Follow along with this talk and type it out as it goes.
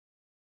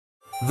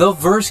The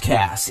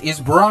Versecast is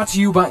brought to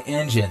you by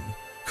Engine.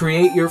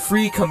 Create your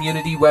free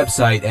community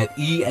website at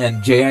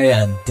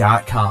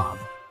enjin.com.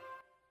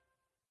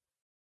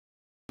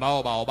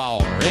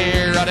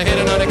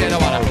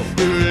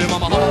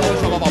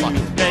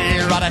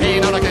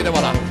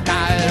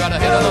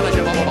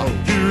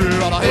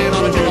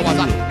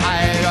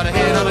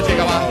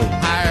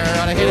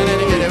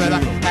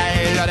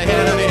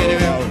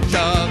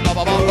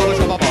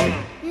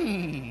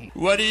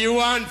 What do you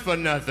want for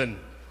nothing?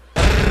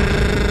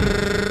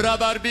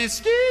 Rubber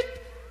biscuit?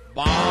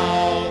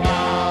 Bow,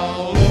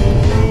 bow.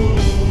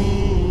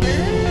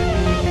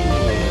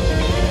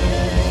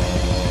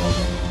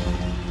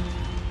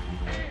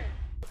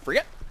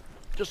 Forget.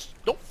 Just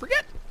don't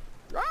forget.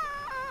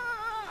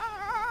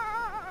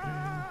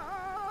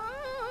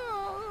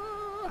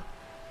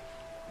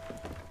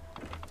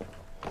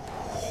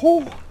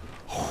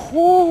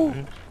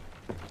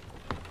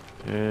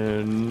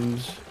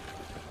 And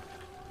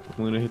I'm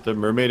going to hit the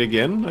mermaid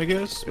again, I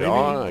guess? Maybe?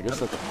 Yeah, I guess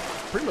that's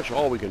pretty much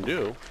all we can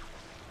do.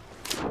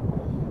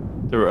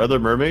 There were other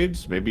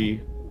mermaids?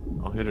 Maybe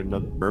I'll hit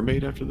another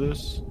mermaid after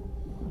this?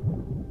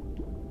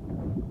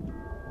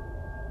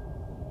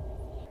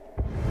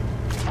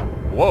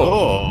 Whoa.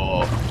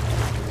 Oh!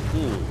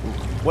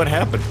 What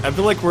happened? I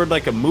feel like we're in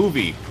like a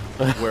movie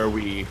where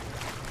we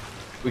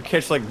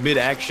catch like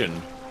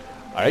mid-action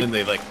and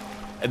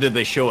then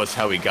they show us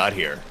how we got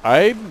here.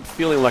 I'm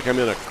feeling like I'm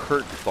in a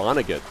Kurt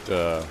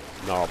Vonnegut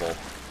novel.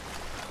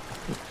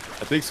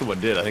 I think someone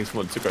did. I think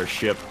someone took our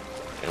ship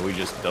and we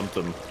just dumped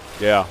them.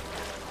 Yeah.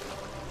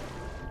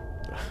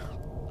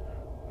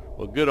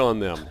 Well, good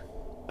on them.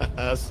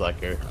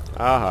 Sucker.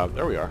 Aha,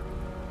 there we are.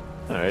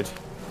 Alright.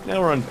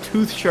 Now we're on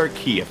Tooth Shark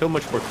Key. I feel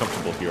much more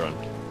comfortable here on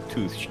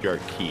Tooth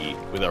Shark Key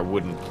with our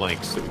wooden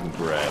planks that we can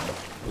grab.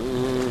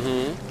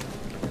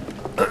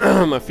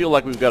 I feel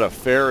like we've got a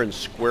fair and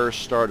square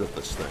start at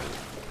this thing.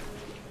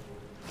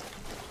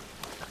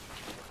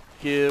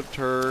 Give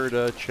Turd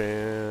a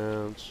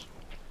chance.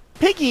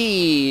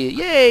 Piggy!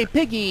 Yay,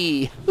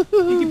 Piggy!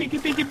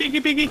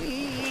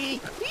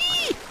 Piggy.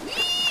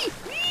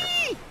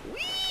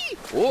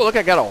 Oh, look,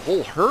 I got a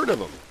whole herd of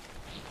them.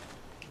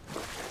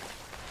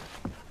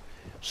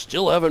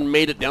 Still haven't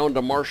made it down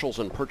to Marshall's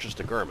and purchased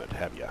a garment,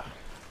 have ya?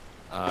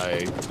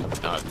 I'm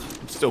not.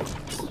 Still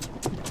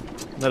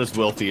not as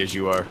wealthy as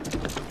you are.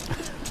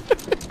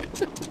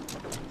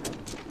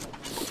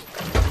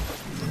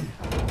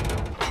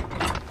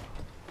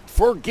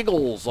 For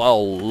giggles,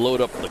 I'll load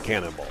up the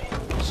cannonballs.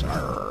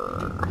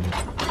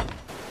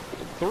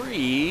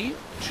 3,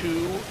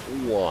 2,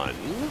 1.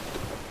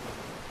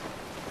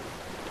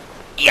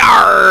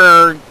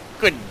 Yarr!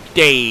 Good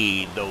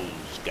day, those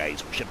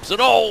guys with ships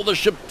and all the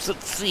ships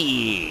at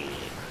sea.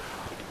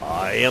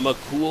 I am a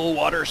cool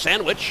water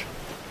sandwich.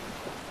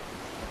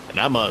 And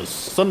I'm a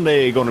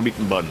Sunday gonna meet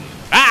the bun.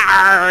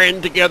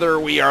 And together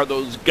we are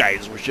those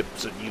guys with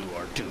ships and you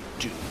are too.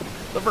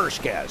 The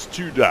Versecast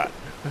 2.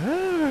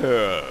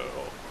 Oh.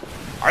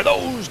 Are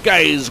those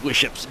guys with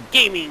ships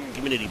gaming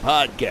community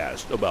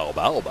podcast? Bow.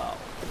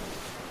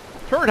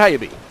 Turd, how you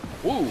be?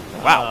 Ooh,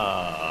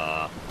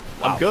 wow.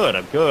 I'm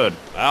good.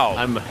 Wow.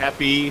 I'm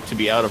happy to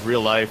be out of real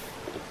life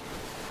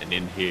and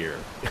in here.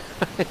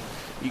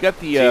 You got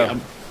the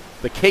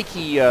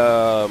cakey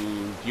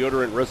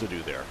deodorant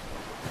residue there.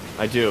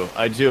 I do.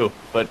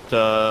 But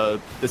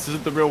this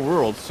isn't the real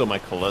world, so my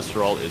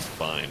cholesterol is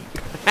fine.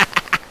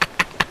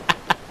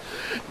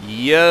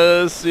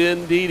 Yes,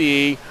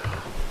 indeedy.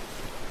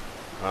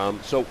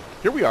 So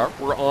here we are.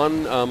 We're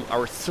on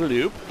our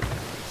sloop.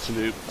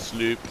 Sloop of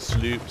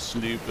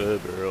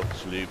Earl.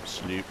 Sloop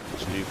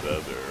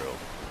of Earl.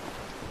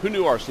 Who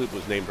knew our sloop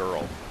was named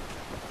Earl?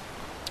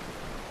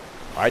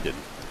 I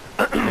didn't.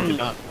 I did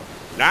not.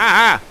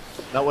 Nah.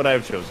 Not what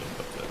I've chosen,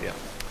 but yeah.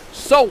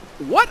 So,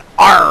 what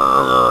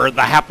are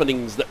the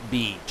happenings that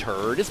be,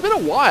 Turd? It's been a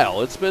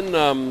while. It's been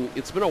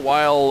a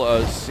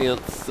while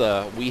since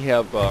we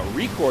have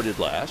recorded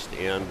last,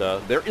 and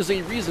there is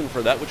a reason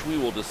for that, which we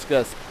will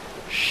discuss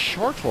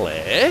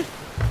shortly.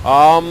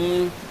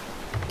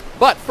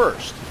 But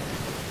first,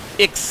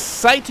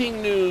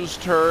 exciting news,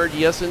 Turd.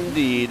 Yes,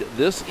 indeed.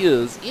 This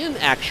is, in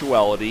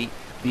actuality,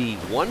 the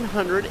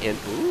 100 and...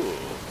 Ooh.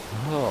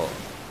 Oh.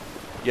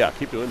 Yeah,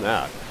 keep doing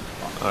that.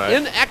 All right.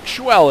 In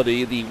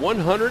actuality, the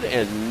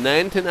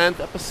 199th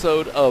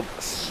episode of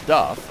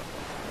Stuff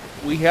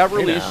we have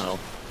released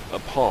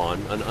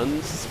upon an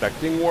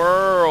unsuspecting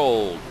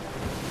world.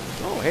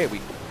 Oh, hey, we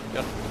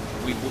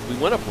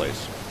went a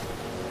place.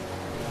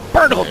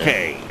 Barnacle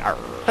K.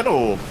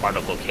 Hello,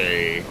 Barnacle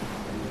K.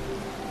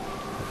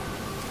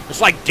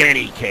 It's like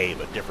Danny K,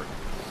 but different.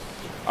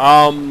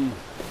 And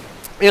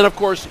of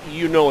course,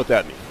 you know what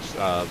that means.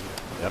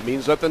 That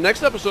means that the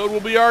next episode will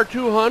be our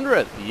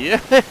 200th.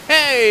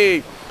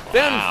 Yay!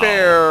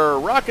 Fanfare,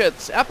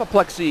 rockets,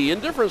 apoplexy,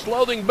 indifference,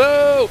 loathing,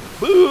 boo!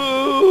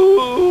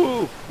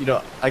 Boo! You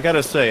know, I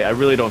gotta say, I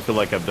really don't feel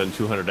like I've done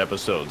 200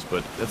 episodes,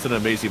 but that's an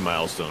amazing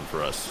milestone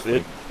for us.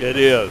 It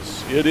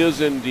is. It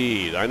is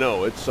indeed. I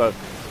know. It's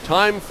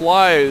time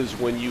flies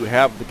when you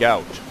have the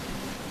gout.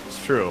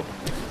 It's true.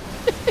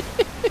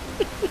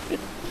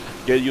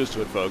 Get used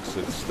to it, folks.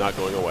 It's not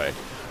going away.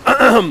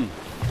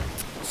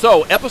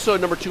 So,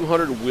 episode number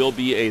 200 will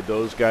be a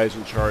Those Guys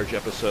in Charge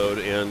episode,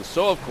 and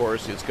so, of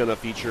course, it's going to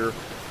feature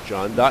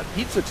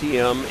John.Pizza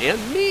TM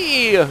and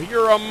me,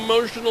 your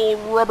emotional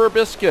rubber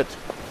biscuit.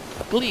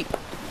 Gleep.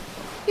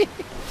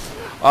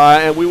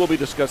 And we will be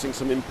discussing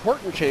some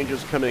important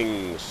changes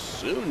coming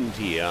soon,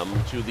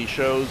 TM, to the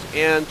shows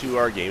and to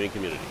our gaming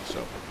community, so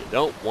you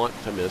don't want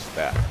to miss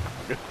that.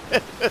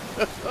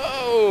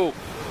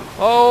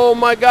 Oh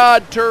my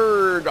God,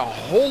 turd!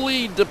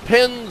 Holy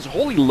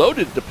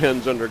loaded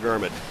Depends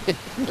undergarment.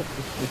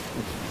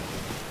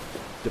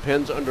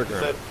 Depends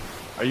undergarment.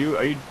 Are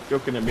you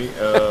joking at me?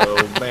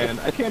 Oh man,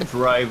 I can't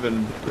drive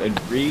and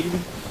read.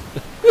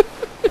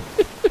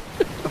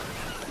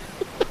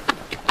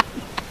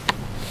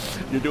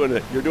 You're doing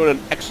an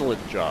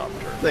excellent job,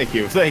 turd. Thank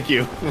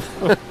you.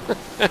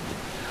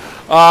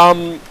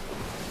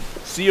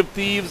 Sea of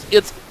Thieves,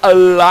 it's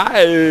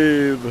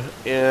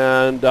alive,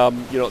 and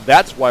you know,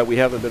 that's why we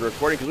haven't been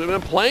recording, because we've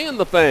been playing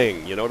the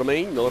thing. You know what I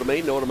mean? Know what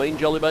I mean,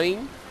 Jelly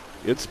Bean?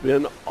 It's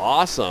been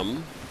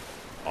awesome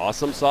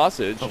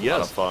sausage. A yes,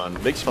 lot of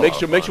fun. Makes you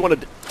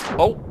want to.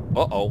 Oh,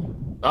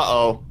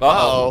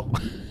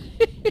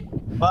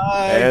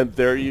 Bye. And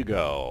there you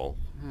go.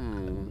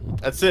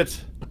 That's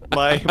it.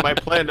 My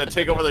plan to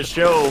take over the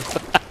show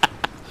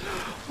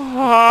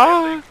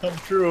come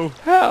true.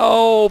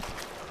 Help!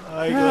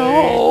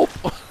 Help!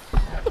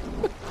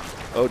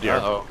 Oh dear.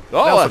 Uh-oh.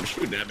 Oh, Now someone's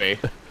shooting at me.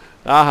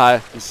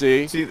 Hi. You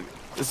see? See,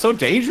 it's so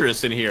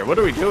dangerous in here. What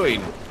are we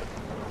doing?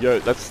 Yeah,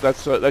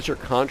 that's your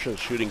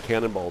conscience shooting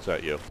cannonballs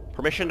at you.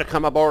 Permission to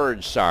come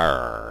aboard,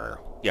 sir.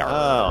 Yeah.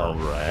 Oh,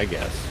 right.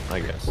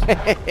 I guess.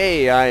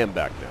 Hey, I am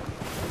back now.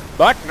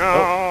 Back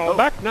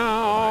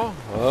now.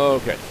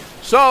 Okay.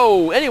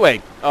 So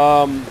anyway,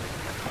 the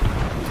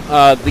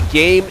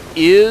game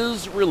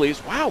is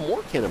released. Wow,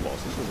 more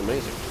cannonballs. This is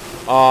amazing.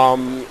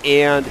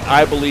 And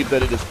I believe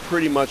that it is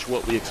pretty much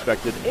what we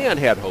expected and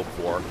had hoped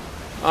for.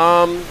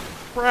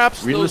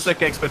 Perhaps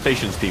realistic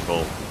expectations,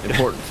 people.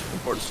 Important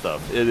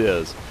stuff. It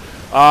is.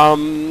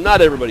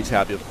 Not everybody's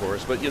happy, of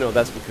course, but you know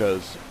that's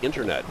because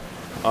internet.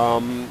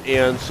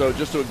 And so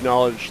just to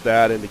acknowledge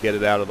that and to get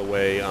it out of the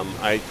way,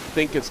 I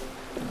think it's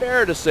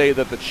fair to say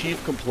that the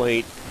chief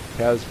complaint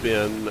has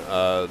been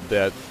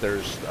that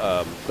there's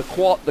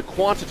the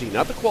quantity,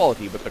 not the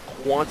quality, but the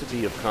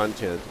quantity of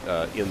content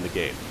in the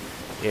game.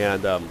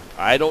 And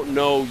I don't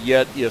know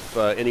yet if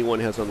anyone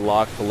has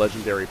unlocked the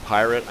legendary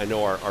pirate. I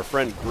know our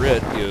friend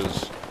Grit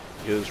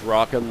is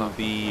rocking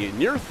the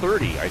near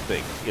 30, I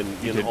think,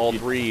 in all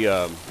three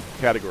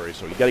categories.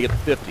 So you got to get to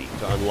 50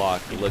 to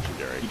unlock the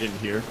legendary. You didn't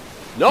hear?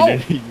 No,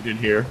 you didn't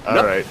hear. All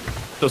No. right.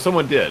 So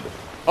someone did.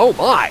 Oh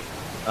my!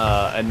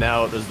 And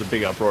now there's the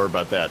big uproar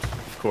about that.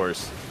 Of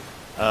course.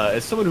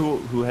 As someone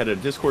who had a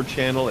Discord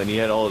channel and he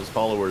had all his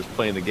followers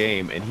playing the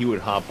game, and he would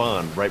hop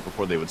on right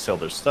before they would sell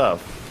their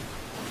stuff.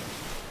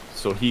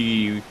 So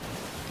he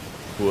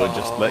would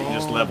just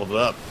leveled it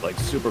up like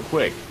super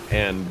quick,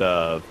 and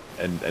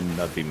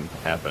nothing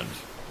happened.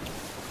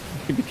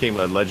 He became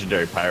a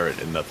legendary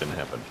pirate, and nothing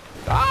happened.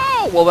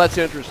 Oh, well, that's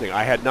interesting.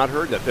 I had not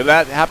heard that. Did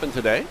that happen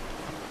today?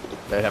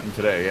 That happened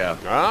today, yeah.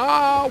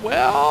 Ah,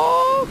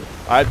 well,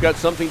 I've got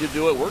something to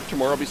do at work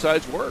tomorrow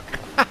besides work.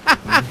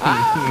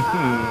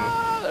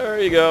 There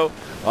you go.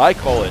 I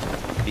call it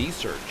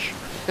research.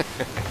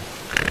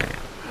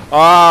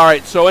 All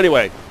right, so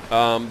anyway,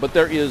 but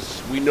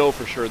we know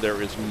for sure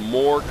there is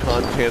more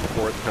content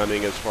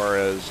forthcoming as far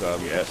as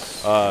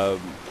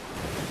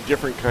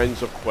different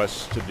kinds of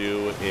quests to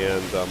do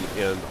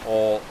and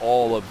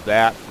all of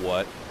that.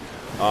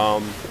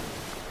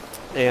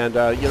 And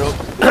you know,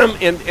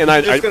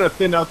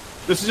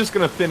 This is just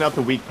gonna thin out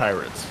the weak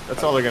pirates.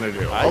 That's all they're gonna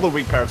do. All the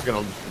weak pirates are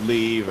gonna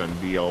leave and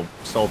be all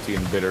salty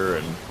and bitter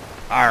and.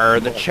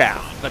 The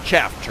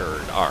chaff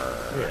turd.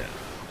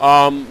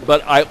 Yeah.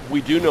 But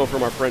we do know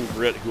from our friend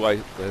Grit, who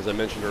as I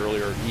mentioned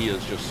earlier, he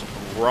is just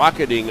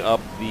rocketing up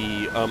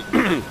the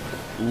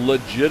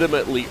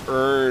legitimately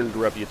earned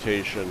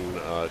reputation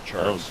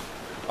charts.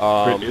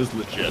 Grit is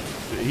legit.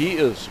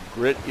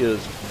 Grit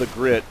is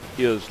legit.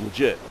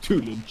 Too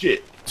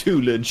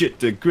legit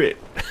to Grit.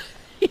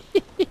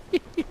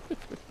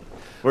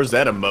 Where's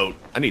that emote?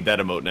 I need that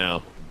emote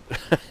now.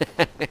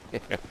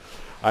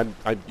 I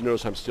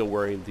notice I'm still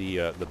wearing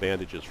the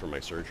bandages from my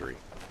surgery.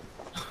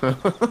 I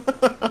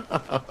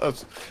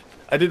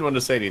didn't want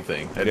to say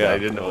anything. I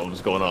didn't know what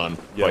was going on.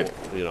 Yeah,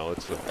 you know,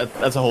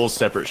 that's a whole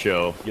separate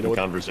show. You know,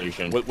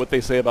 conversation. What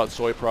they say about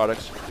soy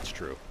products, it's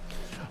true.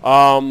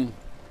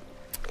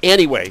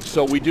 Anyway,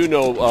 so we do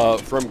know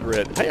from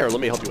Grit. Here, let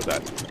me help you with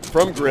that.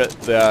 From Grit,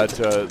 that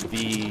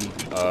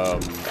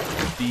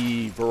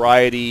the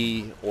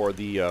variety or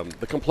the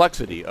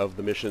complexity of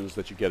the missions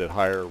that you get at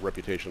higher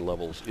reputation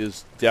levels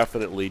is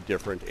definitely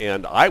different,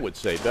 and I would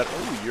say that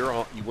you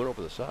went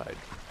over the side.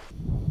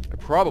 I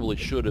probably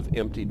should have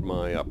emptied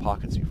my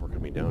pockets before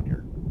coming down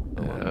here.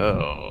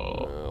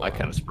 I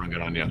kind of sprung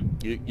it on you.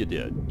 You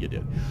did.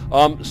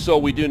 So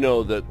we do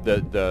know that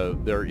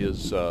there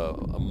is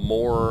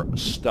more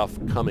stuff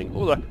coming.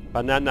 Oh, look,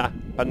 banana.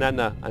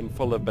 I'm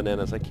full of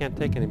bananas. I can't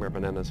take any more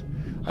bananas.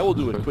 I will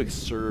do a quick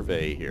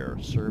survey here.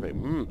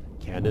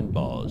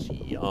 Cannonballs.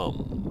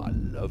 Yum. I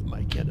love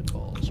my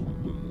cannonballs.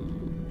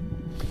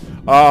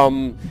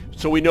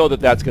 So we know that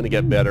that's going to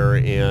get better,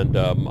 and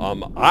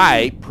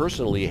I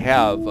personally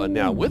have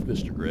now with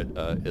Mr. Grit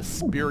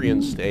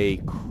experienced a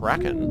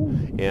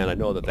Kraken, and I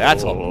know that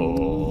that's a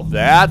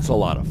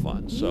lot of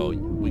fun. So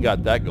we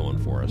got that going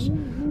for us.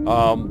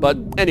 But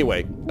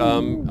anyway,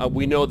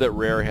 we know that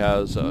Rare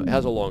has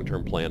a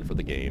long-term plan for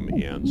the game,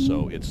 and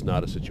so it's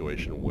not a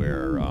situation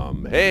where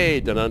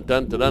hey, dun dun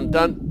dun dun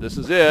dun, this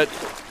is it.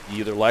 You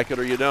either like it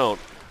or you don't.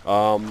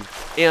 I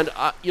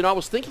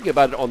was thinking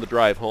about it on the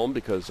drive home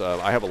because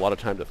I have a lot of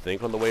time to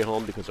think on the way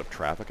home because of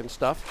traffic and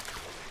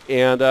stuff.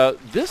 And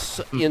this,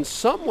 in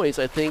some ways,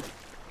 I think,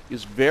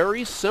 is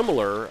very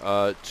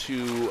similar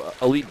to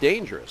Elite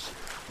Dangerous.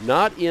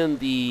 Not in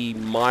the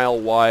mile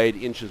wide,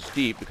 inches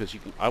deep, because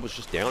I was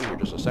just down here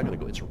just a second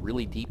ago. It's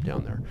really deep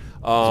down there.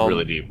 It's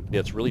really deep.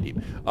 It's really deep.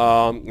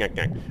 I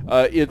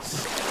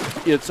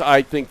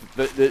think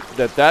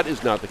that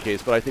is not the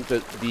case, but I think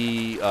that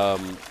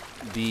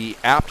the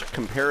apt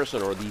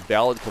comparison or the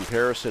valid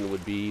comparison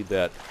would be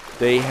that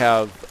they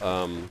have,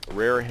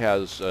 Rare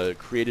has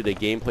created a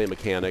gameplay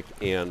mechanic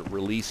and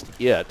released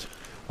it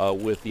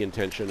with the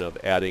intention of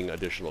adding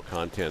additional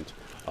content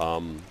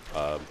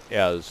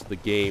as the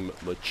game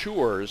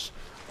matures,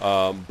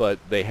 but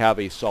they have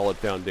a solid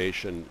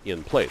foundation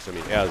in place. I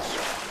mean, as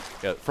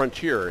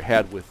Frontier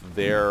had with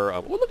their,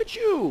 look at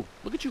you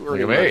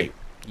earning money.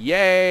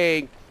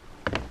 Yay!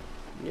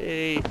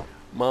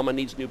 Mama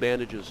needs new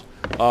bandages.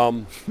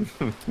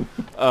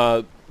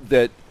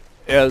 That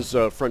as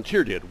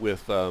Frontier did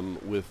with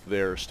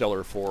their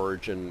Stellar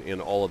Forge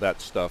and all of that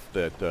stuff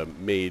that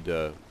made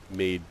the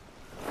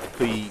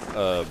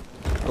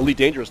Elite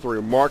Dangerous the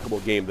remarkable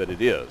game that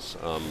it is.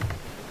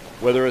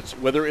 Whether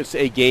it's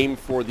a game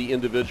for the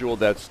individual,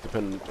 that's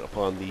dependent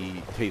upon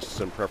the tastes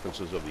and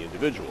preferences of the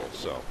individual.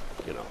 So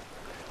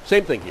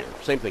same thing here.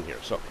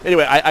 So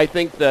anyway, I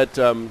think that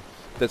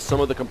that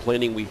some of the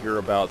complaining we hear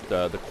about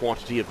the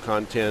quantity of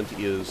content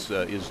is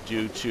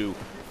due to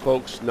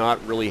folks not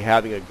really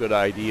having a good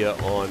idea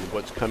on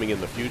what's coming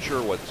in the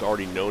future, what's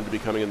already known to be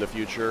coming in the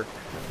future,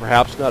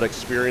 perhaps not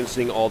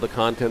experiencing all the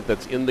content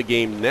that's in the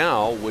game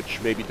now,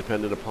 which may be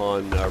dependent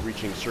upon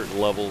reaching certain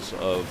levels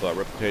of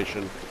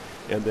reputation,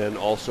 and then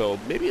also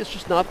maybe it's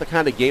just not the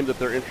kind of game that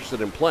they're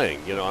interested in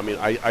playing.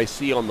 I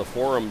see on the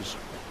forums,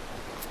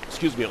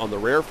 on the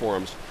Rare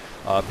forums,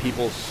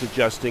 people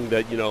suggesting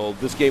that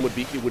this game would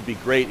be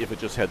great if it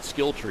just had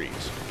skill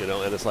trees, and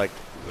it's like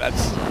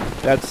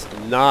that's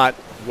not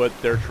what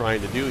they're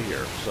trying to do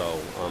here. So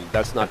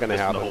that's not going to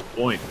happen. That's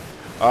the whole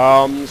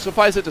point.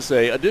 Suffice it to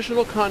say,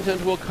 additional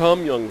content will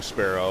come, young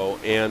Sparrow,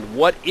 and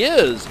what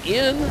is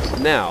in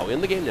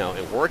the game now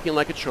and working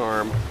like a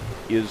charm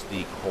is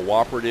the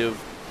cooperative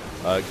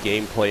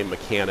gameplay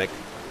mechanic.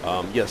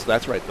 Yes,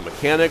 that's right, the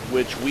mechanic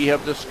which we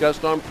have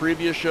discussed on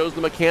previous shows,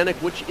 the mechanic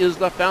which is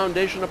the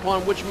foundation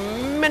upon which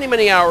many,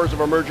 many hours of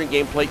emergent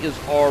gameplay is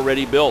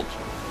already built.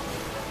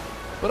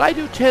 But I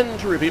do tend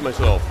to repeat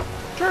myself.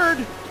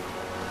 Turd,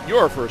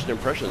 your first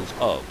impressions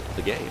of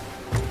the game.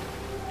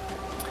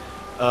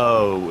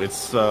 Oh,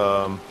 it's,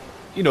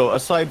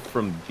 aside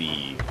from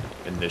the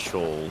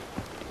initial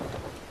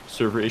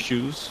server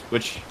issues,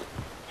 which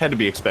had to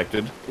be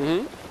expected,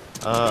 I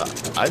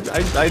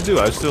do.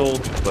 I still,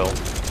 still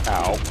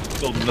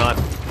not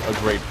a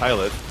great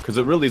pilot, because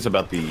it really is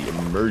about the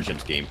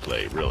emergent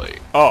gameplay, really.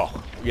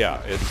 Oh,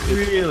 yeah. It's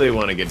really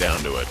want to get down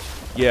to it.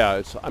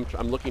 Yeah,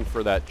 I'm looking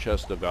for that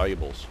chest of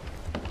valuables.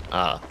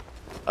 I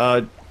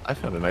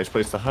found a nice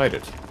place to hide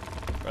it.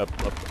 Up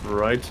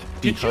right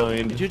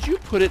behind. Did you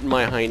put it in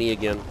my hiney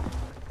again?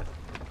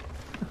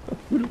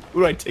 Who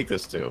do I take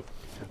this to?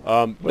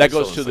 That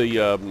goes to the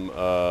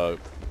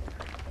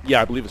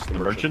yeah, I believe it's the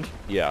merchant.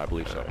 Yeah, I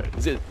believe so.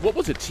 Right. What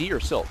was it, tea or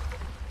silk?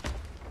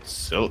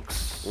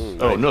 Silks.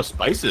 Nice. No,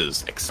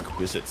 spices.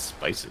 Exquisite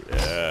spices.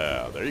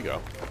 Yeah, there you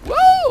go.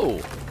 Whoa!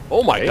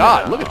 Oh my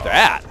God, look at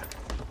that.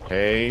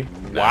 Hey.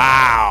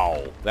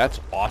 Wow,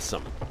 that's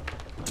awesome.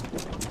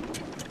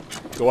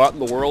 Go out in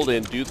the world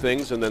and do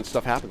things, and then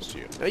stuff happens to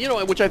you.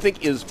 Which I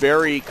think is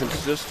very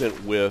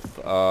consistent with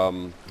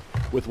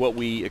what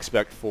we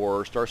expect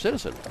for Star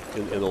Citizen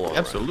in the long run.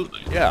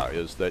 Absolutely. Yeah,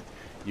 is that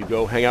you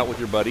go hang out with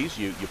your buddies,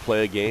 you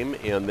play a game,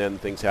 and then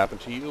things happen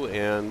to you,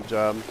 and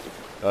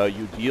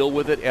you deal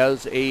with it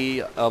as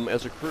a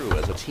crew,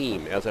 as a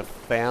team, as a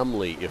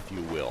family, if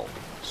you will.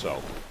 So.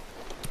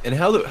 And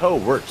how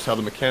it works, how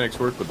the mechanics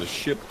work with the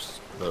ships,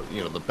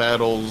 the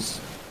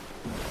battles,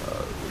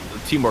 the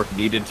teamwork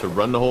needed to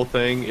run the whole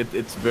thing. It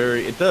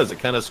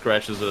kind of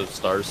scratches a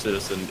Star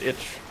Citizen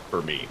itch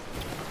for me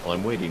while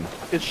I'm waiting.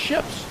 It's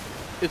ships.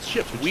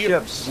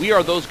 We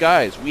are those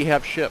guys. We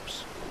have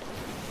ships.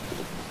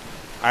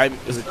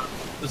 This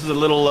is a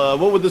little.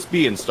 What would this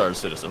be in Star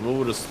Citizen? What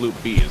would a sloop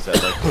be? Is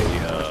that like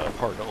a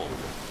pardon?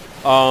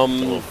 A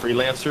little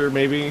freelancer,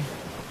 maybe.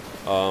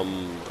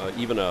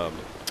 Even a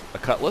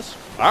cutlass.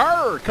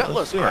 Arr,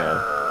 cutlass. Yeah.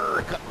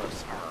 Arr,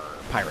 cutlass. Arr,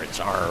 pirates.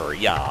 Arr,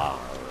 yeah.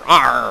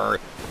 Arr.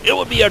 It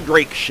would be a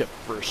Drake ship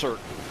for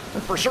certain.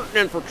 For certain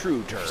and for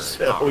true turn.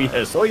 Oh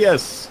yes, oh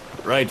yes.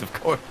 Right, of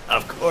course,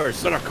 of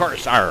course. But of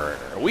course, arr,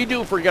 we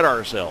do forget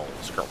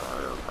ourselves.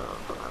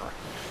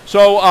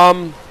 So,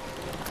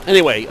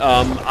 anyway,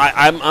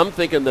 I'm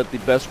thinking that the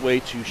best way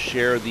to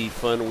share the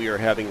fun we are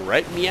having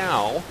right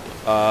meow,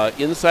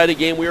 inside a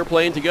game we are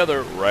playing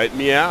together, right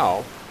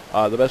meow,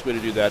 the best way to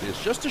do that is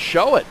just to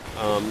show it.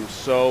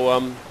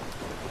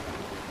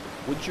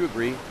 Wouldn't you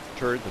agree,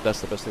 Turd, that that's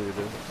the best thing to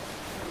do?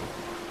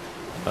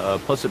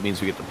 Plus, it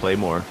means we get to play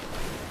more.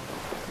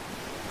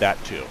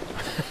 That too.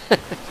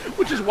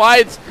 which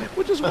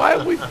is why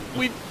we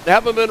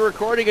haven't been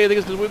recording anything,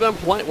 because we've been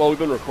playing. Well, we've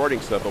been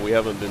recording stuff, but we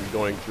haven't been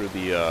going through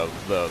the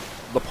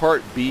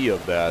part B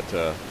of that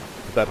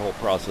whole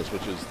process,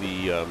 which is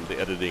the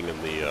editing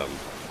and the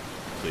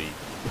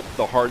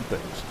hard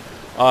things.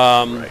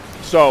 Right.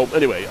 So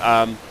anyway,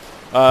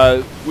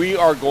 we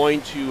are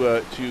going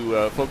to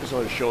focus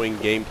on showing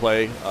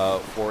gameplay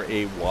for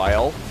a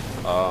while.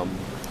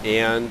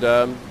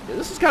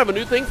 This is kind of a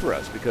new thing for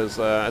us, because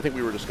I think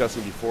we were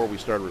discussing before we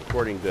started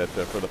recording that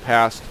for the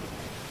past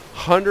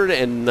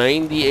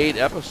 198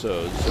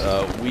 episodes,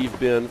 we've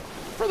been,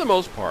 for the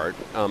most part,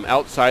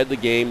 outside the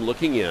game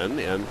looking in,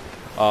 and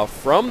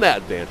from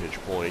that vantage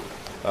point,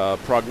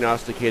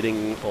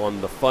 prognosticating on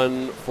the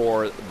fun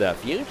for the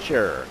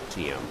future,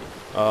 TM.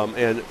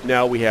 And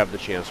now we have the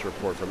chance to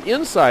report from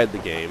inside the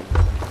game,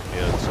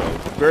 and so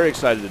very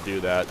excited to do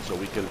that, so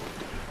we can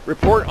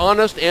report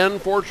honest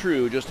and for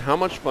true just how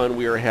much fun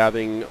we are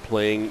having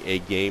playing a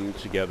game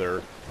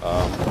together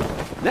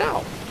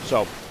now.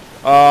 So,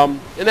 and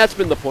that's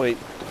been the point,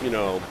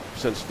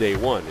 since day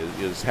one,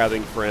 is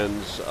having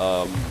friends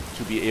to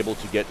be able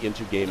to get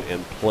into game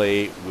and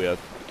play with.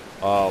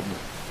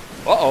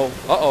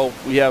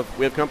 We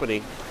have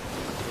company.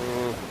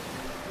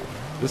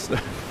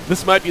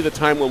 This might be the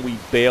time when we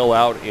bail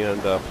out and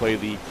play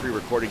the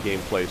pre-recorded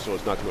gameplay, so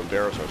as not to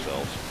embarrass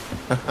ourselves.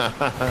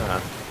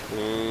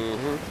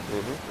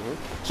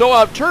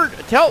 So, Turd,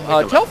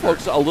 tell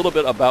folks a little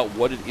bit about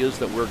what it is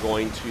that we're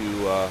going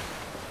to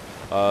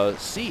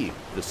see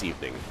this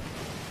evening.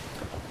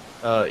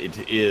 It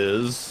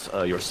is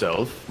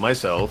yourself,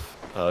 myself,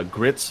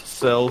 Grit's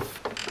self,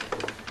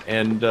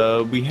 and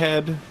we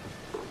had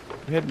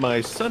my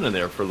son in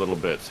there for a little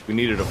bit. We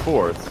needed a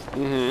fourth.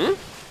 Mm-hmm.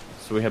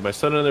 So we had my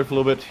son in there for a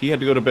little bit. He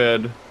had to go to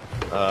bed.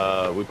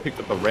 We picked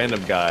up a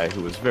random guy who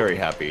was very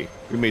happy.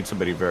 We made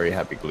somebody very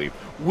happy, Gleep.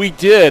 We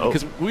did,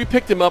 because we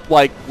picked him up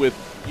like with,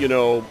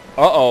 oh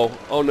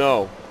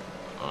no.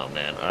 Oh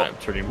man, I'm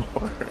turning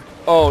more.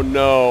 Oh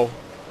no.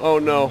 Oh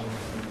no.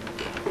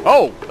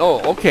 Oh,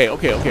 okay.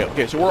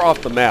 So we're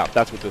off the map.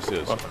 That's what this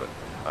is.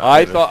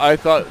 I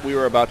thought we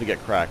were about to get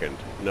krakened.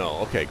 No,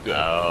 okay, good.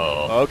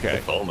 Oh, okay.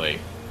 If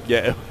only.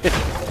 Yeah.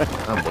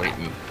 I'm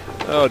waiting.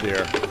 Oh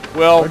dear.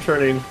 Well, we're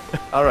turning.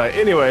 All right.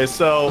 Anyway,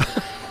 so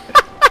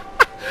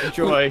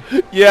enjoy.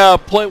 Yeah,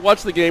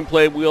 watch the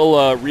gameplay.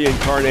 We'll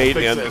reincarnate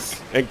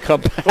and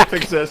come back. We'll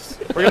fix this.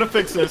 We're gonna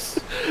fix this.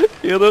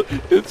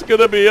 It's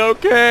gonna be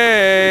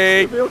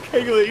okay. It's gonna be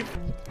okay, Gleep.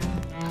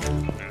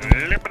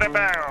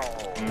 Lippity-bow.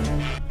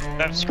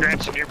 Stop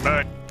scratching your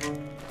butt.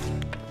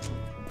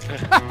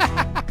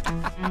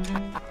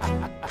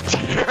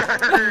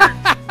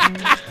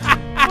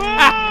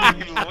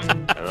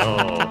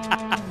 Hello.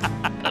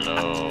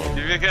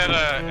 You've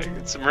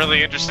got some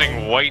really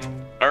interesting white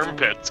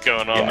armpits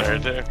going on there,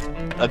 too.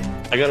 I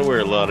gotta wear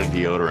a lot of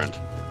deodorant.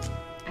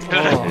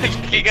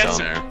 You got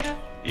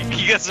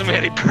some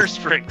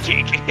antiperspirant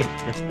geek.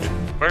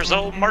 Where's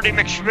old Marty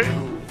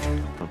McShmoo?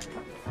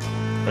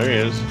 There he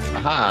is.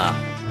 Aha.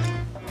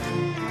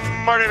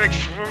 Marty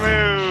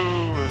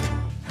McShmoo.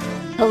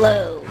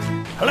 Hello.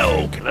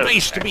 Hello.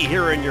 Nice to be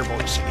hearing your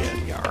voice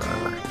again, Yar.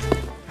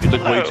 You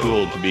look way too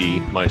old to be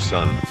my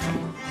son.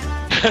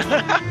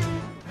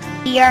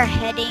 We are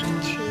heading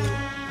to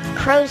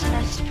Crow's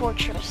Nest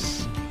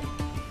Fortress.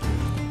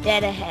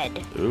 Dead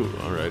ahead. Ooh,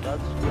 alright. I'm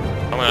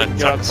gonna Get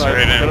tuck outside,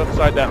 straight get in.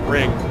 outside that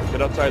ring.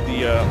 Get outside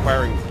the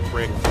firing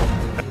ring.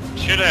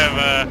 Should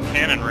have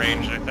cannon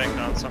range, I think,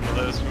 on some of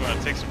those. We want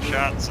to take some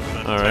shots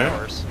at the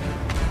towers.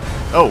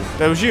 Oh,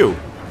 that was you.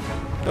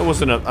 That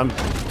wasn't a... I'm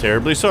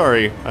terribly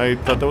sorry. I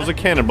thought that was a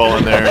cannonball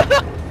in there.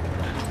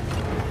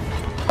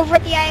 Over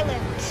the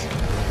island.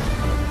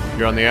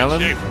 You're on the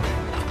island? Shoot.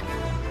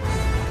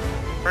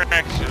 We're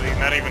actually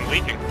not even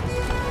leaking.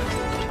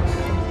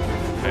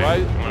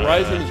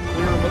 Horizon is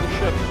clear of other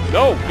ships.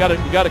 No, you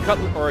got a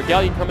cutlass or a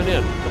galleon coming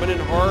in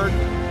hard.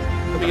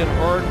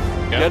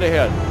 Yeah. Get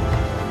ahead.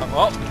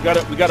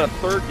 We got a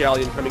third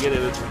galleon coming in,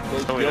 and it's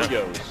those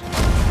yo-yos.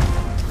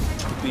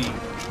 The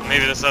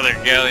Maybe this other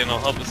galleon will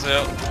help us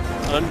out.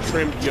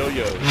 untrimmed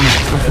yo-yos.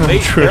 And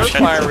they're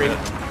firing.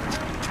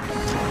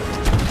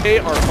 They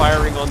are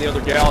firing on the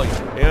other galleon,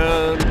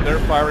 and they're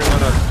firing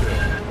on us too.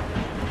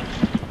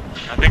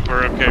 I think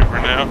we're okay for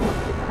now.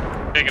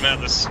 Taking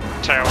out this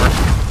tower.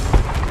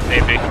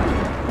 Maybe.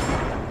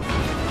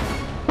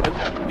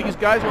 And these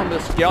guys on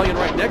this galleon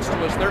right next to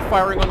us, they're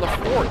firing on the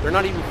fort. They're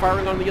not even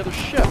firing on the other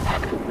ship.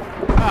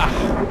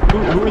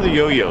 Who are the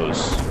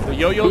yo-yos? The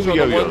yo-yos are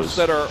the ones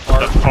that are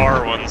The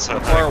far ones. the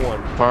far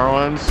one. Far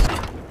ones?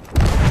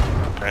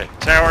 Right.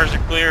 Towers are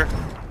clear.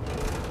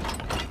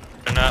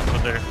 They're not,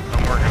 but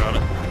I'm working on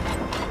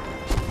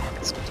it.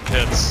 It's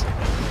pits.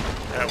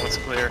 That one's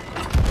clear.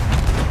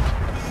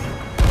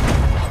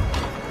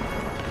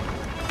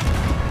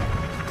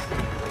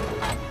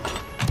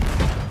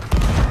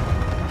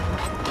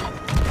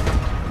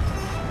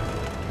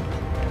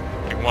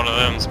 I think one of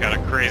them's got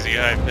a crazy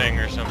high ping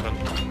or something.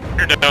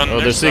 You're done. Oh,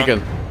 they're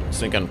sinking.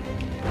 Sinking.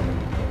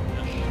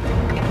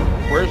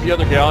 Where's the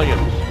other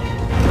galleons?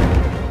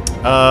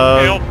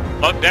 They all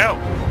bugged out.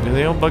 Yeah,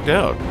 they all bugged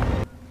out.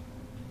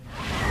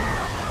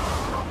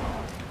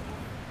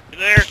 You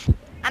there?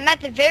 I'm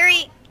at the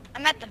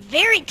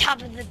very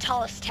top of the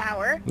tallest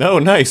tower. Oh,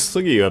 nice.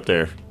 Look at you up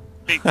there.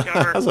 Big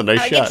cover. That's a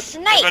nice I get shot.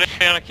 sniped.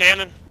 Anybody on a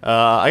cannon?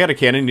 I got a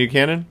cannon. New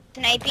cannon?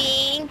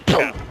 Sniping.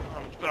 Yeah.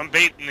 I'm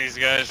baiting these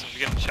guys. I'm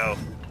getting show.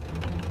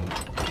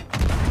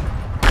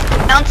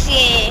 I don't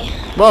see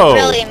Whoa.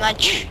 really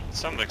much.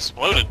 Something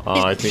exploded.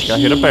 I think I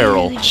hit a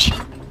barrel. Huge.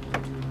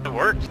 It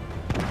worked.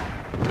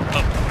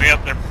 Oh, we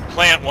got their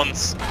plant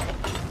ones.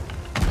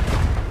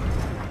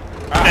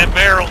 That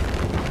barrel.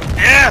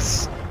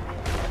 Yes!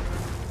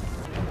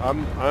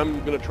 I'm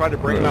gonna try to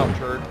bring him out,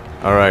 Turd.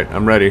 All right,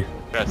 I'm ready.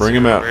 Got Bring two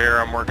him out. over here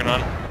I'm working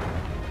on.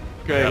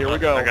 Okay, here we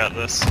go. I got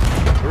this.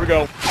 Here we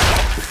go.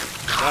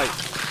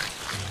 Nice.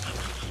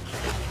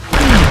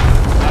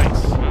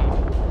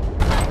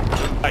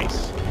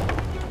 Nice.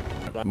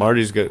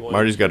 Marty's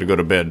got to go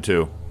to bed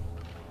too.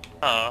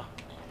 Uh,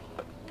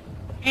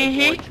 I'm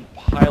going to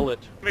pilot.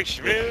 make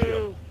sure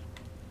move.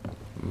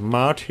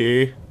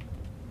 Marty.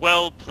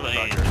 Well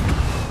played.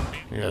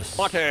 Yes.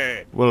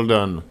 Mate. Well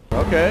done.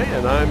 Okay,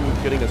 and I'm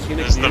getting a scenic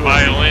There's the view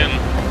violin.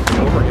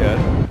 overhead.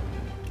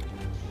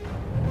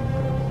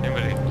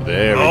 Anybody?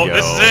 There we Oh, go.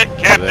 this is it,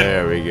 Captain.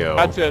 There we go.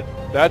 That's it.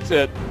 That's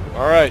it.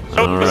 All right. So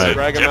Oh, All this is right. a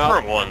drag him out.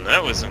 different one.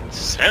 That was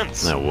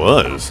intense. That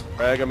was.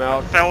 Drag him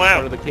out. Fell in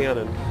out. front of the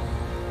cannon.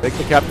 Make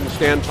the captain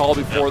stand tall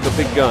before the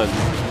big gun.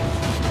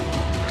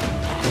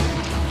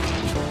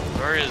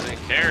 Where is he?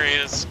 There he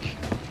is.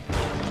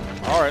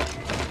 All right.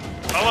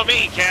 Follow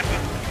me, Captain.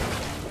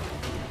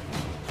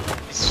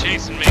 He's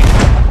chasing me.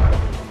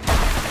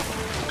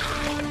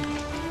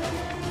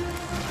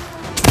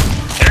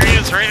 There he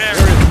is, right there.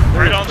 There he is.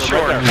 Right on Right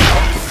shore. there.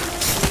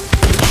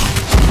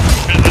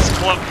 In this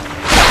club.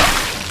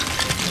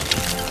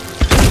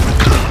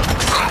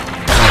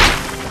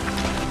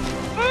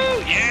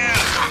 Woo, yeah!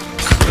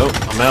 Oh,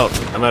 I'm out.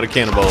 I'm out of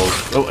cannonballs.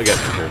 Oh, I got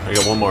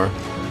one more.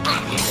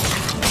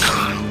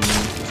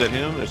 Is that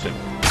him? That's him.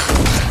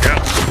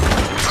 Yeah.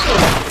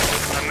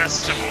 I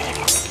messed him.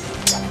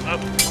 Up.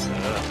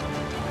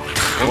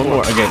 One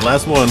more. Okay,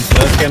 last one.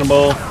 Last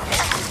cannonball.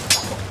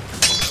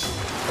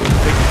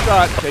 Take your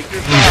shot. Take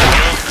your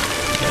shot.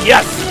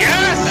 Yes!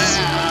 Yes!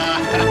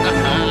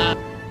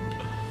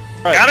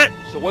 All right. Got it?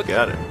 So what?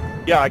 Got it.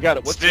 Yeah, I got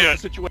it. What's Let's do the it.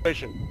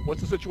 situation?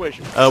 What's the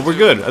situation? We're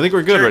good. I think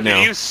we're good Sir, right now.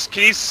 Can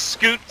you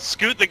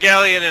scoot the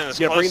galleon in as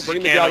Yeah, close bring as the you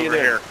can galleon over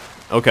in. here?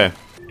 Okay.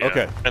 Yeah.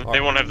 Okay. And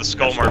they won't have the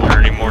skull marker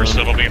anymore,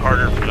 so it'll be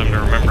harder for them to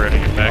remember it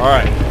and get back. All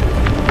right.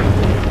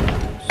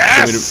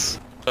 Yes!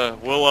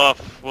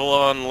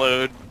 We'll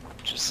unload.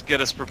 Just get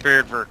us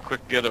prepared for a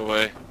quick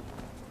getaway.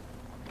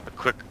 A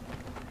quick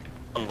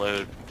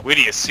unload. Wait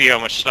till you see how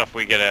much stuff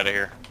we get out of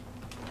here.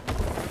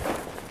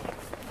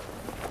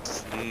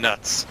 It's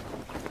nuts.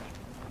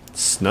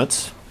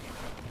 Snuts.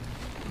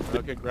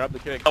 Okay, grab the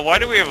cake. Why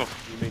do we have a...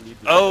 You may need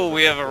to- Oh,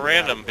 we have a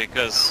random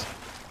because...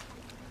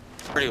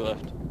 Pretty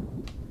left.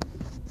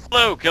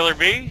 Hello, Killer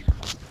Bee.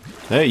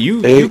 Hey,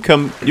 you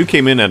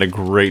came in at a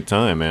great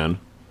time, man.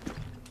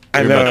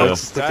 I You're know. about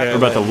it's to- okay. We're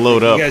about to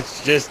load up. You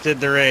guys just did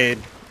the raid.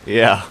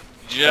 Yeah.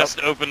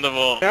 Just opened the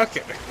vault.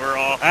 Okay. We're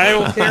off. I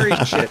will carry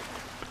shit.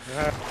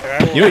 I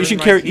will You know, earn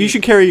my keep.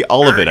 should carry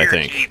all of it, I Earn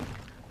your think. keep.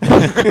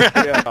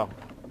 Yeah.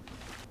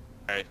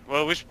 Alright,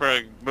 well, we should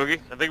probably boogie.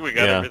 I think we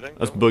got Yeah, everything.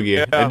 let's boogie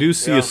it. Yeah, I do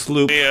see yeah. a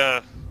sloop.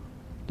 The,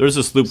 There's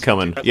a sloop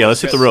coming. Yeah,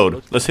 let's hit the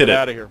road. Let's hit get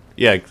out it. of here.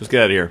 Yeah, let's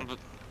get out of here.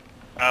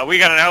 we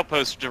got an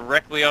outpost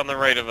directly on the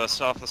right of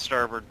us, off the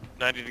starboard,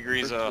 90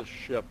 degrees Where's off. the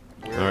ship?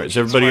 All right, is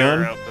everybody Fire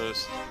on?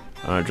 Outpost.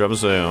 All right, drop a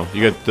sail.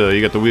 You got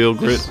the wheel,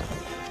 Grit.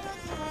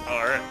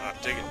 Alright, I'll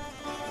take it.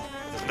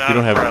 It's not We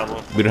don't a problem.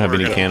 have we don't have We're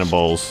any gonna-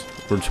 cannonballs.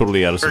 We're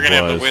totally out of We're gonna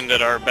have the supplies. wind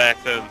at our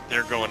back, though.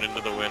 They're going into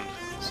the wind,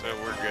 so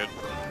we're good.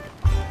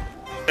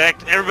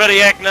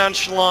 Everybody act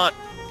nonchalant.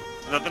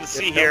 Nothing to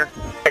see here.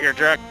 Anchor,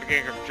 drop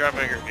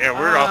anchor. Yeah,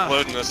 we're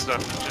offloading this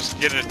stuff. Just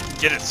get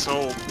it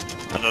sold.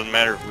 It doesn't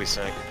matter if we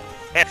sink.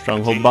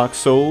 Stronghold box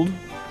sold.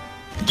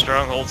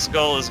 Stronghold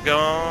skull is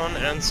gone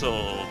and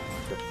sold.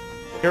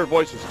 I hear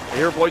voices. I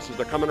hear voices.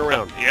 They're coming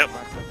around. Yep.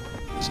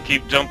 Just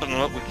keep dumping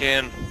what we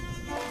can.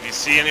 If you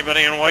see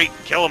anybody in white,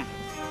 kill them.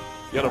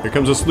 Get 'em. Here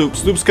comes a sloop.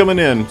 Sloop's coming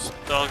in. It's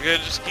all good.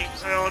 Just keep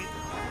sailing.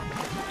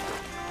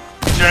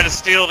 Try to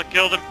steal to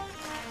kill them.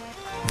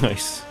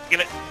 Nice.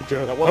 Get it.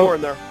 Got one more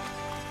in there.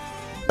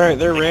 All right,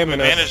 they're We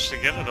ramming us. managed to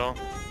get it all.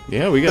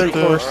 Yeah, we got Pretty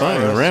close.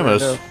 fine. Right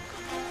Ramus. now.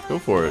 Go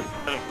for it.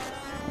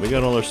 We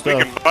got all our We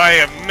stuff. can buy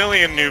a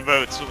million new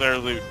boats with our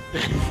loot.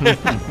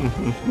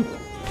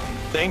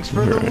 Thanks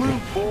for the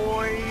loot,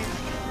 boys.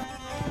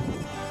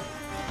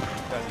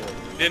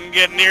 Didn't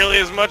get nearly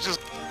as much as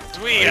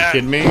we Are you got.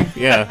 kidding me?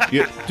 Yeah.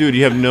 Dude,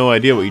 you have no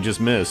idea what you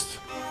just missed.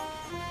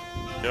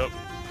 Nope.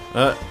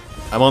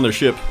 I'm on their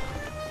ship.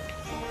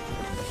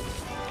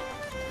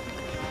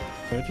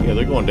 Yeah,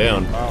 they're going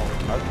down.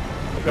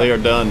 They are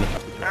done.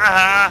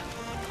 Ah!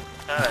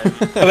 Oh,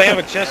 they have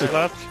a chest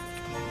left.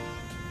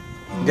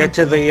 Get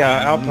to the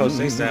outpost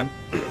ASAP.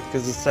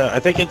 Because it's, I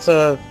think it's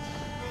a...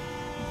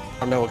 I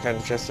don't know what kind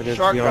of chest it is,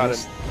 Shark to be got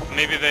honest.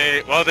 Maybe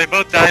they... Well, they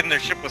both died and their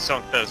ship was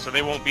sunk, though, so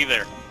they won't be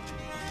there.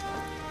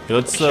 Hey,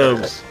 let's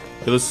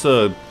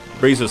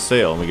raise a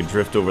sail and we can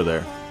drift over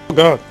there. Oh,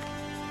 God.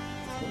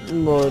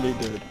 I'm already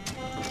dead.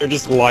 They're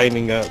just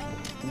lining up.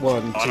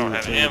 One, Oh, I two, don't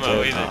have three, ammo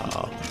four. either.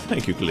 Aw,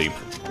 thank you, Gleep.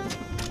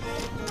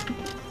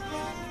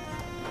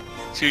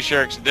 2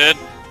 sharks dead.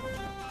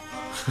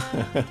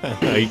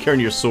 Are you carrying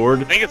your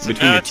sword think it's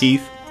between your nuts.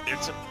 teeth?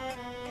 It's a...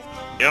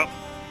 Yep.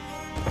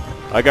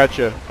 I got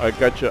you.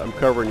 I'm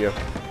covering you.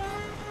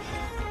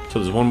 So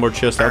there's one more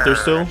chest out there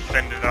still?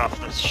 Fended off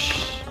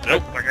the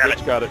Nope, I got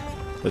It's it. got it.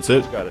 That's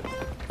it? Got it.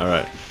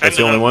 Alright. That's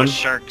the Fended only off one? the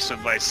sharks with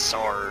my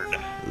sword.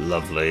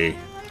 Lovely.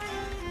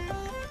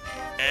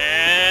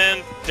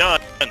 And done.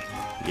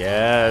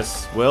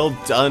 Yes. Well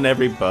done,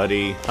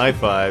 everybody. High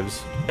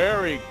fives.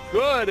 Very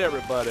good,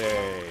 everybody.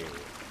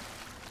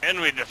 And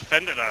we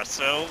defended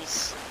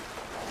ourselves.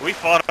 We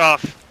fought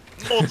off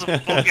multiple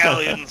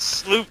galleons,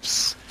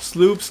 sloops,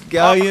 Sloops, conquered a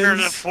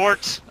galleons.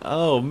 fort.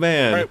 Oh,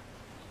 man. Right.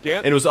 Dan,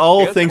 And it was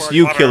all Dan, thanks to we're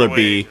you, on our Killer way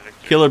B. to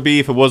victory. Killer B,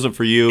 if it wasn't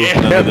for you, Yeah.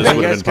 none of this You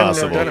would have guys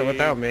been couldn't have done possible. it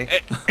without me.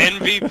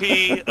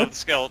 MVP of the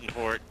Skeleton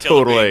Fort.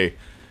 Killer B. Totally.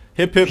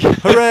 Hip hip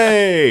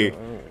hooray!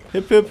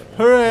 Hip hip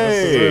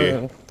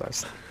hooray!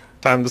 That's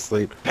time to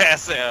sleep.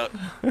 Pass out.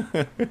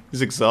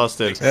 He's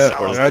exhausted. Yeah,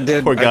 Poor I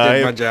did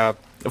guy. my job.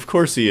 Of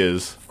course he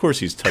is. Of course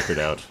he's tuckered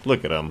out.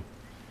 Look at him.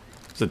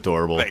 He's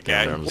adorable That guy.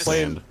 down there on the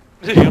Playing-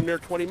 sand. damn near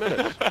 20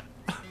 minutes.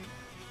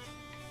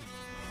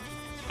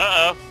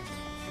 Uh-oh.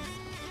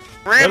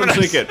 Let him Ramming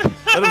sink us. it.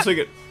 Let him sink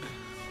it.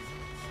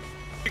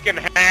 You can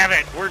have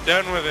it. We're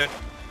done with it.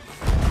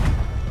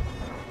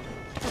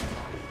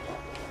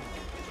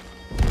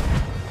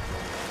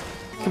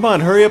 Come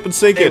on, hurry up and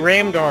sink They it.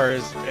 rammed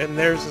ours, and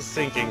theirs is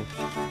sinking.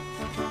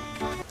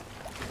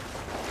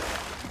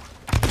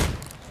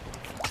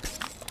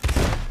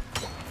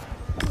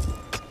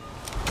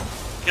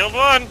 Killed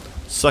one.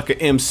 Sucker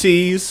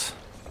MCs.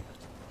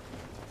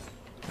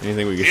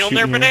 Anything we can Stealing shoot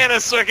their in here?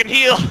 bananas so I can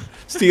heal.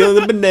 Stealing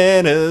the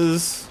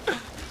bananas.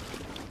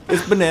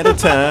 It's banana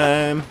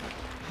time.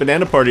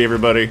 Banana party,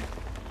 everybody.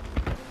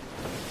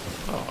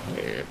 Oh,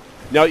 yeah.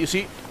 Now, you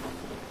see,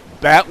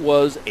 that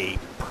was a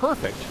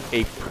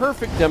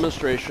perfect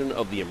demonstration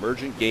of the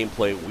emergent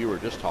gameplay we were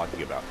just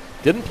talking about.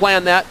 Didn't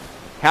plan that,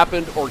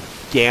 happened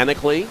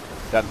organically.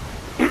 That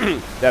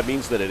that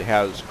means that it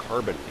has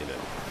carbon in it.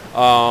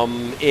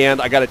 And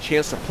I got a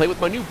chance to play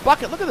with my new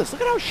bucket. Look at this.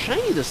 Look at how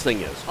shiny this thing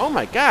is. Oh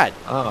my God.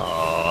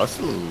 Oh, that's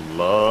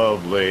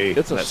lovely.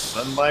 It's a that s-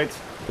 sunlight.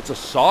 It's a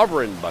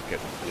sovereign bucket.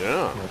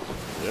 Yeah.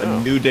 A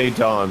new day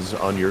dawns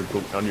on your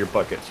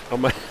bucket.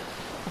 On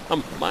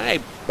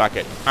my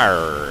bucket.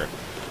 Arr.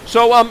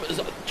 So,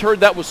 Turd,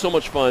 that was so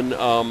much fun,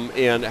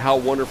 and how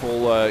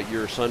wonderful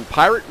your son,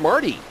 Pirate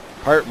Morty.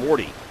 Marty.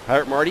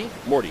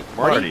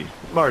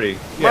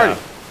 Yeah.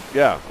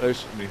 Yeah.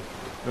 There's,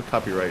 No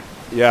copyright.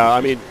 yeah, I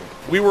mean,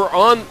 we were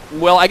on,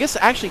 well, I guess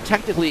actually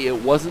technically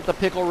it wasn't the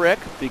Pickle Rick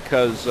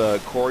because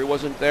Corey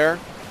wasn't there.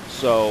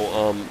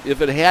 So,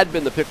 if it had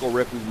been the Pickle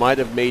Rick, we might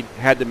have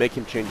had to make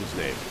him change his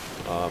name.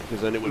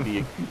 Because then it would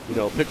be,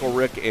 Pickle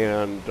Rick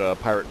and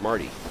Pirate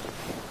Marty.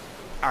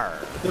 Arr.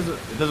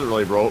 It doesn't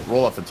really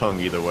roll off the tongue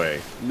either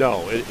way.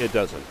 No, it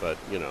doesn't. But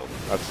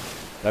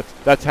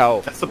that's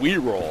how we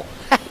roll.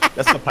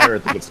 That's the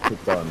pirate that gets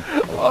cooked on.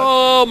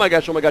 Oh my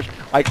gosh! You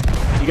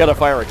gotta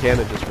fire a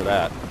cannon just for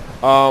that.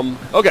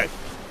 Okay.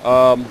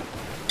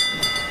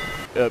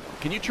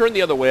 Can you turn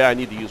the other way? I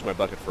need to use my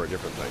bucket for a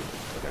different thing.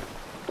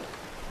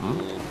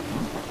 Okay.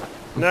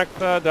 Connect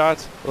the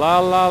dots. La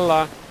la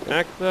la.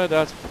 Connect the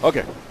dots.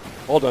 Okay.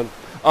 All done.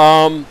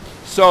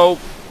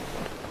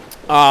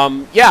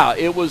 Yeah,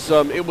 it was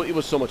so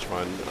much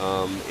fun,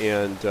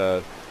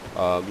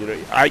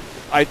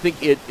 I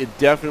think it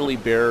definitely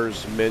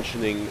bears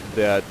mentioning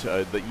that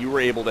that you were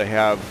able to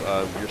have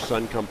your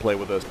son come play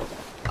with us.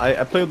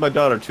 I play with my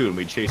daughter too, and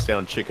we chase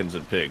down chickens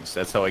and pigs.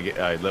 That's how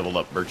I level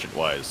up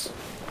merchant-wise.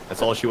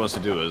 That's all she wants to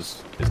do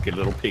is get a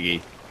little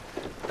piggy.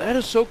 That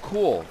is so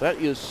cool. That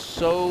is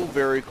so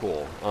very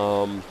cool.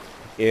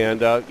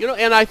 And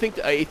I think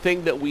a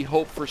thing that we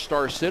hope for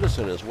Star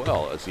Citizen as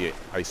well.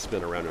 I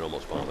spin around and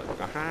almost vomit.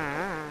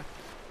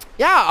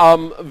 Yeah,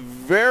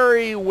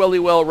 very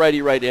well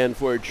right end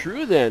for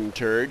True then,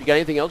 Turd. You got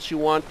anything else you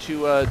want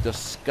to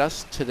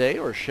discuss today,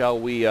 or shall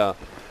we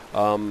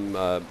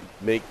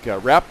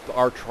wrap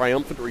our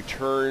triumphant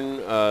return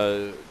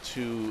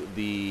to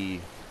the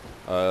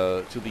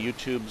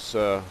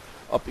YouTubes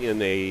up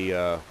in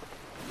a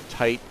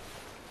tight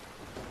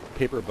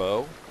paper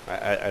bow.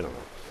 I don't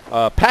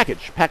know.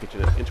 Package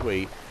it into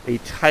a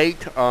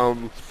tight,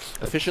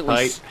 efficiently.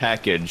 Tight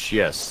package.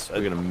 Yes,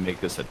 we're gonna make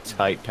this a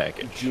tight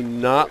package. Do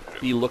not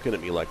be looking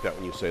at me like that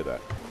when you say that.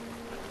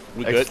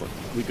 We good? Excellent.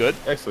 We good?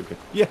 Excellent.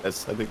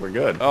 Yes, I think we're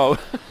good. Oh,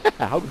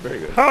 very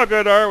good. How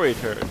good are we,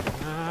 Turd?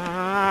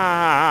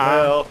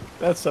 Well,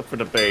 that's up for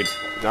debate.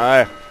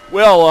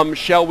 Well,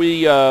 shall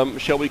we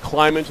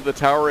climb into the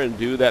tower and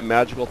do that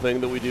magical thing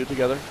that we do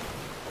together?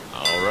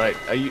 All right.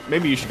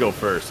 Maybe you should go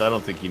first. I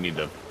don't think you need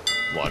to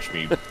watch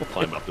me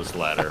climb up this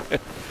ladder.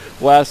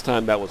 Last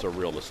time that was a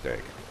real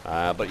mistake.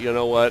 But you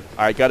know what?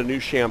 I got a new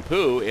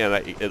shampoo, and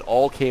it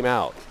all came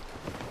out.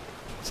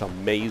 It's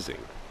amazing.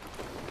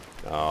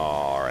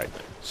 All right.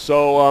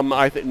 So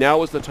I think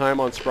now is the time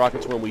on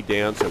Sprockets when we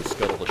dance and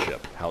scuttle the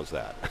ship. How's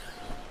that?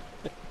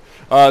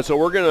 So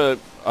we're gonna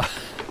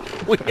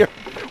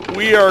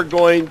we are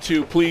going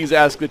to please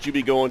ask that you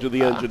be going to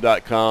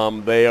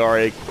theengine.com. They are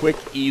a quick,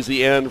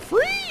 easy, and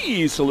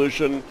free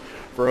solution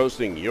for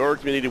hosting your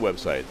community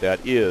website.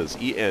 That is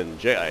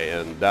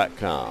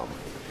enjin.com.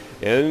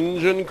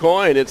 Engine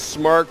Coin, it's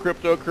smart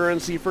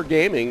cryptocurrency for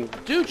gaming.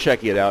 Do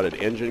check it out at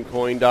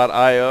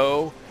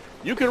enginecoin.io.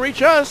 You can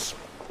reach us.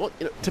 Well,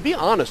 to be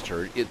honest,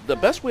 the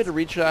best way to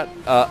reach us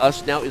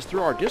now is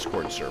through our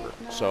Discord server.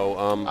 So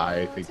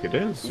I think it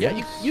is.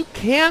 Yeah, you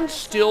can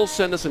still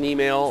send us an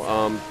email.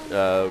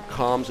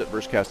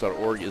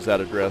 comms@versecast.org is that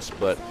address.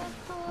 But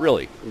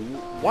really,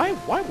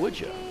 why would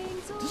you?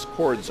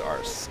 Discords are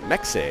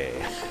smexy.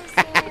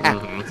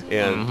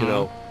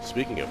 And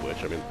speaking of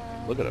which, I mean,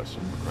 look at us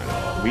right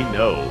now. We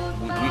know.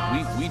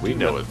 We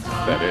know what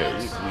that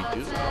is.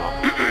 We do.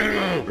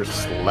 We're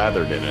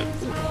slathered in it.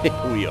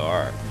 We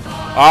are.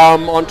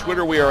 On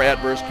Twitter, we are at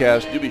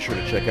Versecast. Do be sure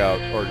to check out,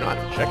 or not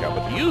to check out,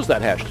 but to use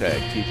that hashtag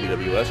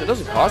TGWS. It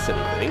doesn't cost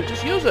anything.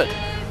 Just use it.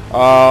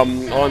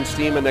 On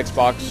Steam and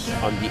Xbox,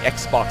 on the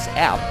Xbox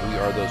app, we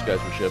are Those Guys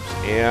with Ships.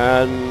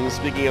 And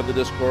speaking of the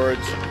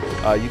Discords,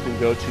 you can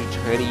go to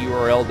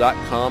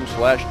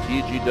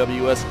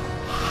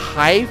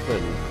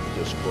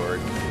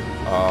tinyurl.com/TGWS-Discord.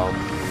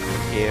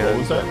 And what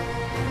was that?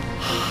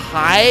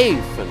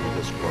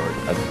 Discord.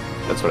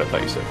 That's what I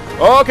thought you said.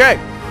 Okay.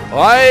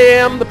 I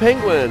am the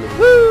Penguin.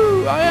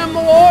 Woo! I am the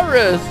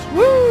Walrus.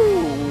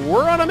 Woo!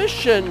 We're on a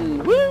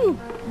mission. Woo!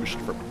 Mission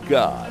from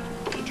God.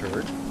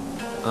 Turd.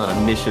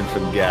 Mission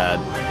from God.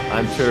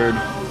 I'm Turd.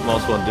 I'm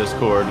also on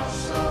Discord.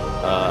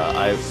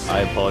 I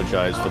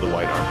apologize for the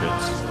white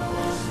armpits.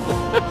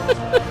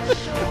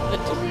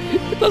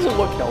 It doesn't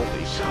look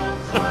healthy.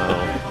 No.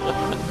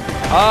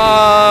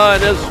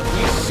 And as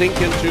we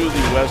sink into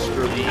the west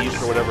or the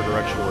east or whatever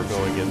direction we're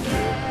going into,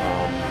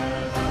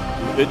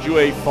 we bid you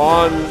a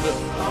fond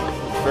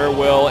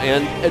farewell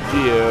and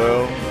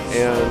adieu,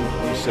 and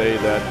we say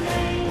that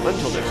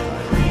until next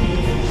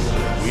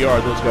time, we are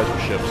Those Guys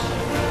with Ships,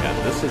 and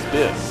this has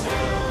been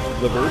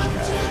the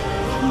Versecast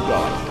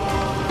 2.0.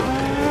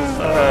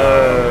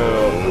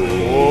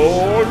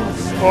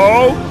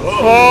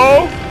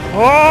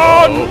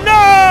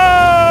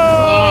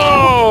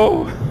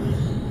 No!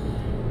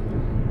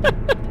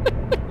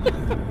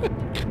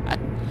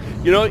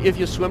 You know, if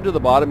you swim to the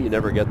bottom, you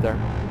never get there.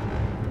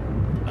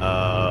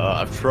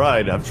 I've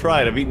tried.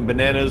 I've eaten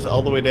bananas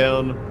all the way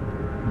down.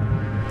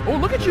 Oh,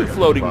 look at you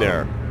floating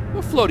there.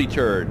 A floaty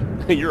turd.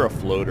 You're a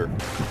floater.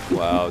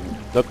 Wow.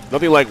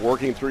 Nothing like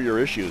working through your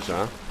issues,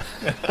 huh?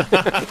 What this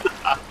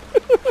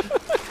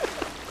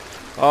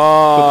is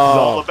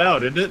all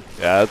about, isn't it?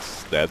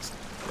 That's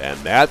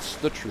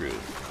the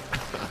truth.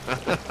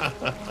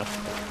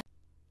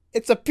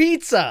 It's a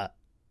pizza!